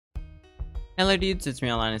Hello dudes, it's me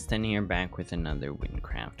Alem standing here back with another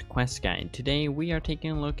Wynncraft quest guide. Today we are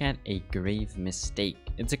taking a look at a grave mistake.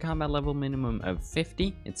 It's a combat level minimum of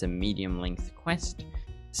 50, it's a medium length quest.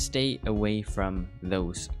 Stay away from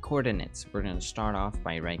those coordinates. We're going to start off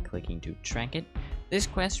by right clicking to track it. This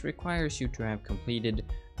quest requires you to have completed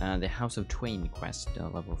the House of Twain quest,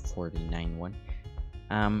 level 49 one.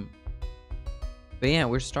 But yeah,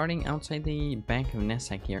 we're starting outside the Bank of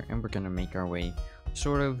Nesek here, and we're going to make our way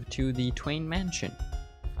sort of to the Twain mansion.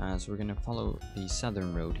 So we're gonna follow the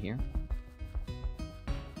southern road here.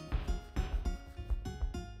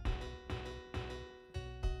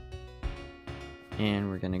 And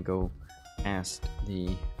we're gonna go past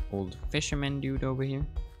the old fisherman dude over here.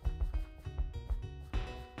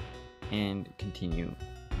 And continue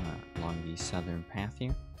along the southern path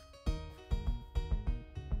here.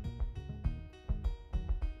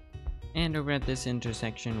 And over at this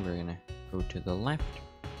intersection, we're gonna go to the left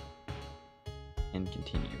and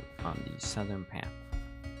continue on the southern path.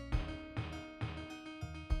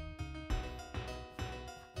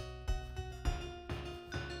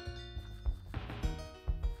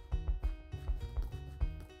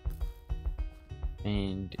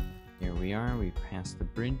 And here we are, we passed the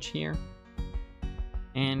bridge here,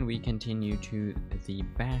 and we continue to the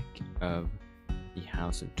back of the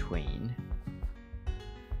House of Twain.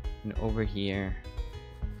 And over here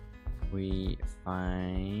we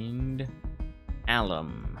find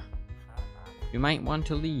Alem. You might want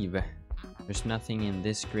to leave. There's nothing in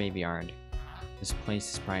this graveyard. This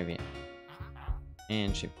place is private.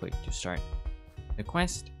 And shift click to start the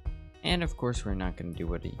quest. And of course we're not going to do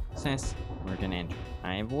what he says. We're going to enter.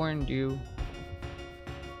 I have warned you.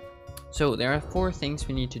 So there are 4 things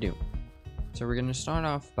we need to do. So we're going to start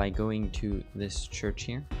off by going to this church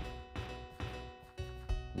here.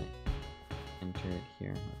 Enter it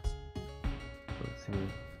here. Let's go through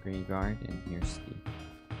graveyard, and here's the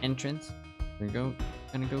entrance. We're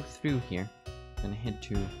gonna go through here. Gonna head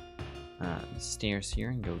to the stairs here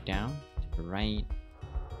and go down to the right.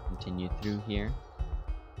 Continue through here,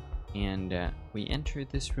 and we enter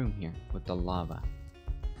this room here with the lava.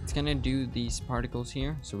 It's gonna do these particles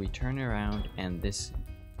here, so we turn around and this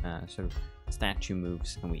sort of statue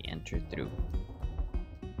moves and we enter through.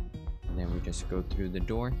 And then we just go through the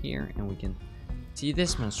door here and we can see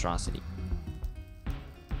this monstrosity.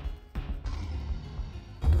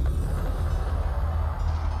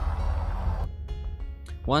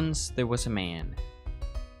 Once there was a man.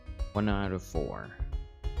 1 out of 4.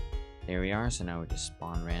 There we are, so now we just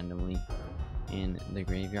spawn randomly in the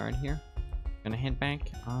graveyard here. Gonna head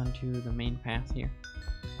back onto the main path here.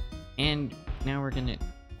 And now we're gonna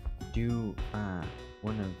do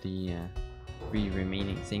one of the 3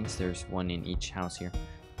 remaining things. There's 1 in each house here.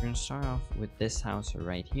 We're gonna start off with this house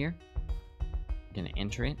right here. We're gonna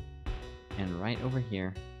enter it, and right over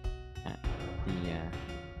here at the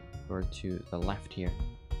door to the left here,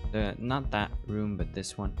 not that room but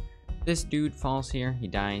this one, this dude falls here, he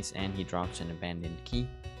dies, and he drops an abandoned key.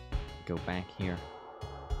 Go back here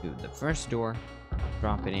to the first door,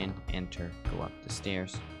 drop it in, enter, go up the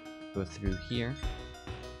stairs, go through here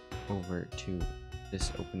over to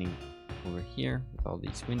this opening over here with all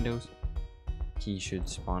these windows. Key should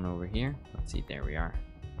spawn over here. Let's see, there we are.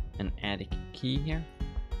 An attic key here.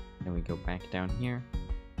 Then we go back down here,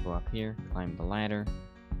 go up here, climb the ladder.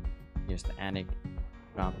 Here's the attic.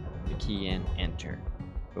 Drop the key in, enter.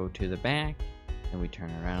 Go to the back, and we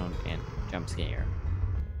turn around and jump scare.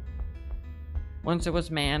 Once there was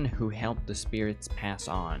a man who helped the spirits pass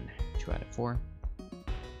on. 2 out of 4.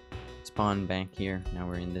 Spawn back here. Now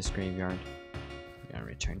we're in this graveyard. We're gonna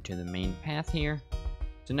return to the main path here.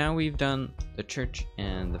 So now we've done the church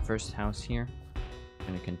and the first house here. We're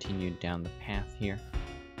going to continue down the path here.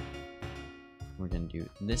 We're going to do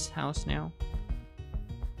this house now.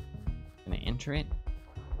 Going to enter it.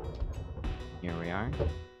 Here we are.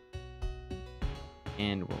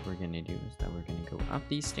 And what we're going to do is that we're going to go up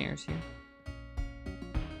these stairs here.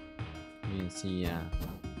 You can see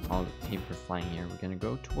all the paper flying here. We're going to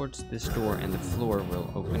go towards this door and the floor will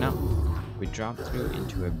open up. We drop through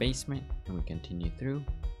into a basement and we continue through.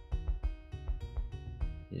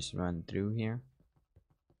 Just run through here.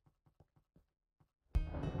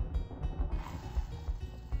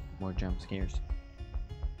 More jump scares.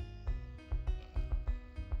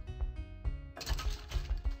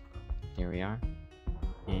 Here we are.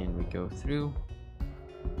 And we go through.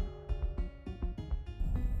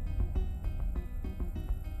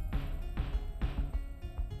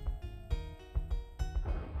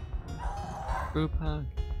 Group hug.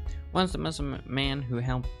 Once there was a man who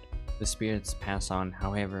helped the spirits pass on,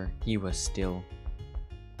 however, he was still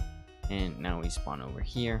And now we spawn over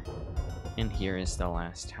here. And here is the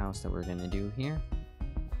last house that we're gonna do here.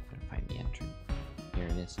 I'm gonna find the entrance. Here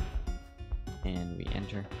it is. And we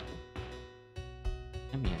enter.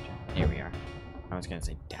 And we enter. There we are. I was gonna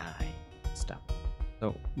say die. Stop.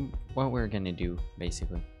 So what we're gonna do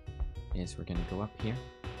basically is we're gonna go up here.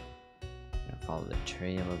 We're gonna follow the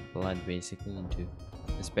trail of blood basically into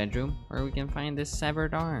this bedroom where we can find this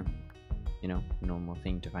severed arm. You know, normal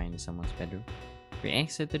thing to find in someone's bedroom. We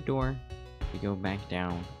exit the door, we go back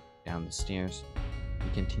down the stairs.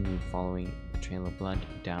 We continue following the trail of blood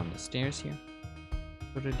down the stairs here.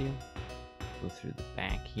 Sort of deal. Go through the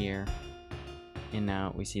back here. And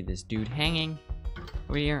now we see this dude hanging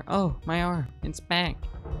over here. Oh, my arm, it's back.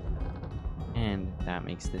 And that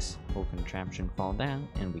makes this whole contraption fall down.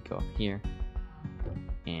 And we go up here.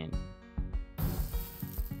 And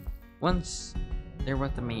once there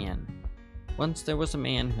was a man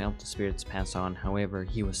who helped the spirits pass on. However,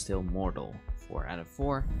 he was still mortal. 4 out of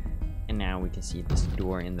 4. And now we can see this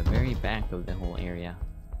door in the very back of the whole area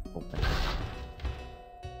open.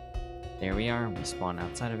 There we are. We spawn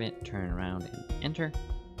outside of it, turn around and enter.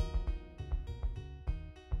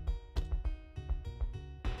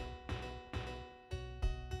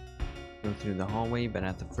 Go through the hallway, but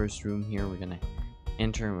at the first room here we're gonna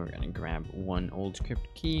enter. We're gonna grab one old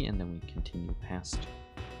crypt key and then we continue past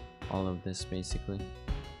all of this basically.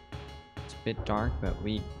 It's a bit dark, but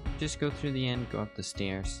we just go through the end, go up the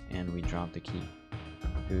stairs, and we drop the key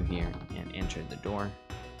through here and enter the door.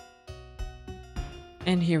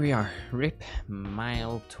 And here we are. Rip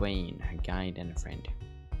Mile Twain, a guide and a friend.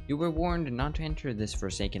 You were warned not to enter this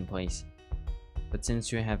forsaken place, but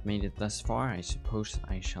since you have made it thus far, I suppose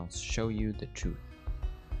I shall show you the truth.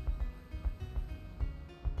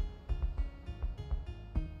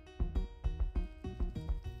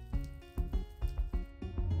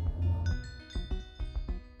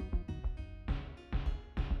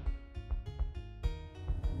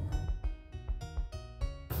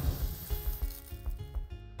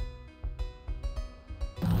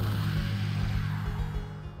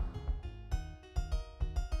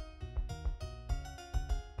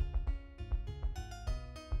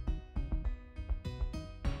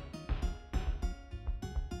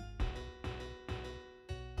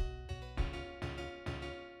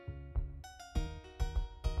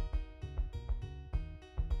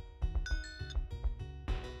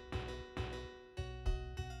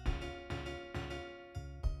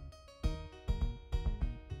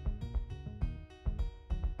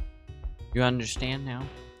 You understand now?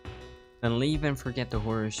 Then leave and forget the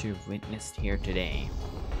horrors you've witnessed here today.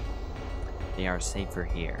 They are safer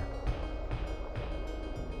here.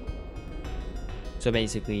 So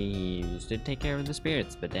basically, he used to take care of the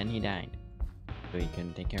spirits, but then he died. So he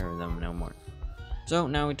couldn't take care of them no more. So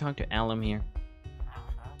now we talk to Alem here.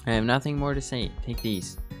 I have nothing more to say. Take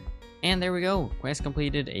these. And there we go. Quest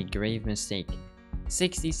completed. A grave mistake.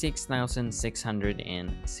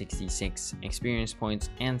 66,666 experience points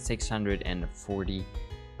and 640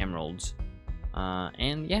 emeralds.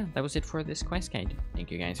 And yeah, that was it for this quest guide. Thank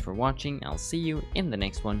you guys for watching. I'll see you in the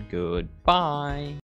next one. Goodbye.